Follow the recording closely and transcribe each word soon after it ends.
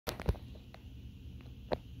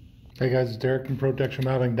Hey guys, it's Derek from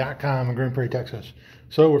ProTexRemodeling.com in Grand Prairie, Texas.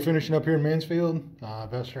 So we're finishing up here in Mansfield.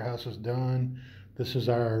 Investor house is done. This is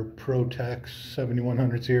our ProTex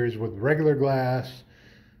 7100 series with regular glass,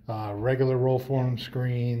 regular roll form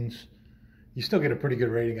screens. You still get a pretty good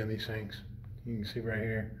rating on these things. You can see right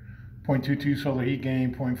here. 0.22 solar heat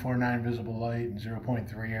gain, 0.49 visible light, and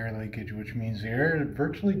 0.3 air leakage, which means the air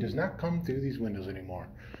virtually does not come through these windows anymore.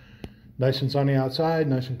 Nice and sunny outside,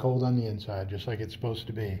 nice and cold on the inside, just like it's supposed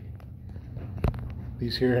to be.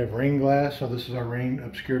 These here have rain glass, so this is our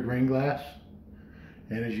obscured rain glass.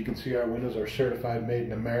 And as you can see, our windows are certified made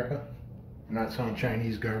in America. We're not selling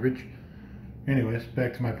Chinese garbage. Anyways,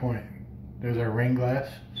 back to my point. There's our rain glass.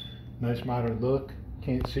 Nice modern look.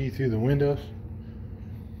 Can't see through the windows.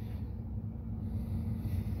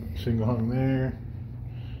 Single hung there.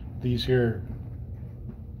 These here,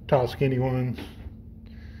 tall skinny ones.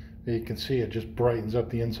 You can see it just brightens up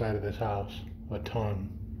the inside of this house a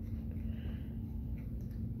ton.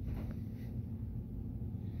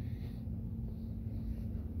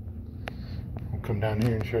 I'll come down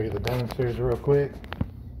here and show you the downstairs real quick.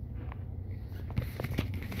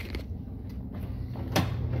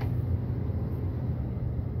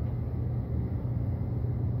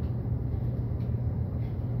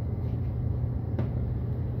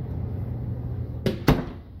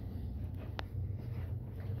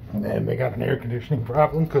 And they got an air conditioning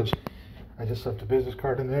problem because I just left a business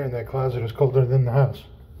card in there and that closet is colder than the house.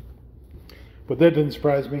 But that didn't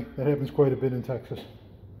surprise me. That happens quite a bit in Texas.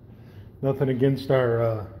 Nothing against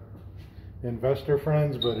our investor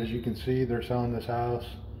friends, but as you can see, they're selling this house.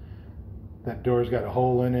 That door's got a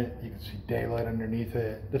hole in it. You can see daylight underneath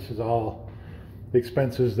it. This is all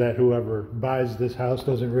expenses that whoever buys this house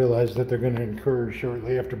doesn't realize that they're going to incur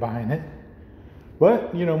shortly after buying it.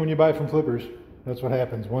 But, you know, when you buy from flippers, that's what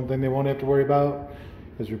happens. One thing they won't have to worry about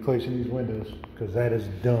is replacing these windows, because that is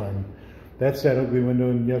done. That's that ugly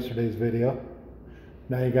window in yesterday's video.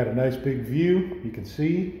 Now you got a nice big view. You can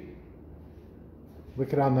see.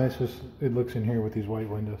 Look at how nice it looks in here with these white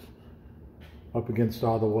windows. Up against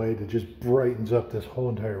all the white, it just brightens up this whole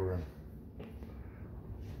entire room.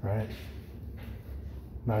 Right?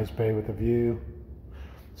 Nice bay with a view.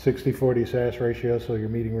 60-40 SAS ratio, so your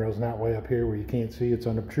meeting rail's not way up here where you can't see. It's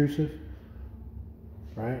unobtrusive.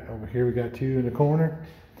 Right, over here we got 2 in the corner.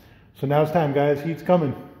 So now it's time, guys. Heat's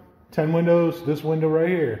coming. 10 windows, this window right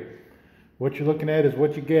here. What you're looking at is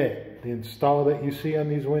what you get. The install that you see on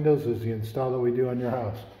these windows is the install that we do on your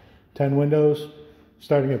house. 10 windows,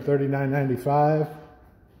 starting at $39.95.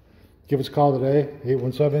 Give us a call today,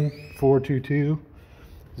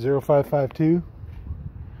 817-422-0552.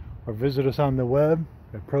 Or visit us on the web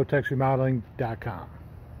at ProTexRemodeling.com.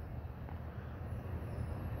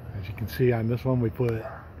 As you can see on this one, we put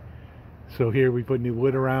new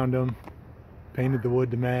wood around them, painted the wood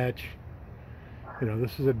to match. You know,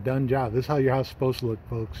 this is a done job. This is how your house is supposed to look,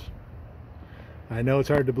 folks. I know it's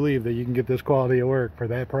hard to believe that you can get this quality of work for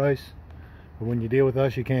that price, but when you deal with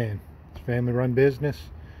us, you can. It's a family-run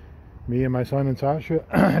business. Me and my son and Sasha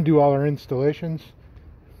do all our installations.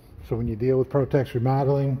 So when you deal with ProTex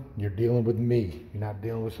Remodeling, you're dealing with me. You're not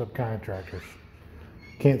dealing with subcontractors.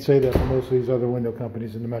 Can't say that for most of these other window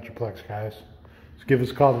companies in the Metroplex, guys. Just give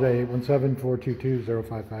us a call today,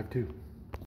 817-422-0552.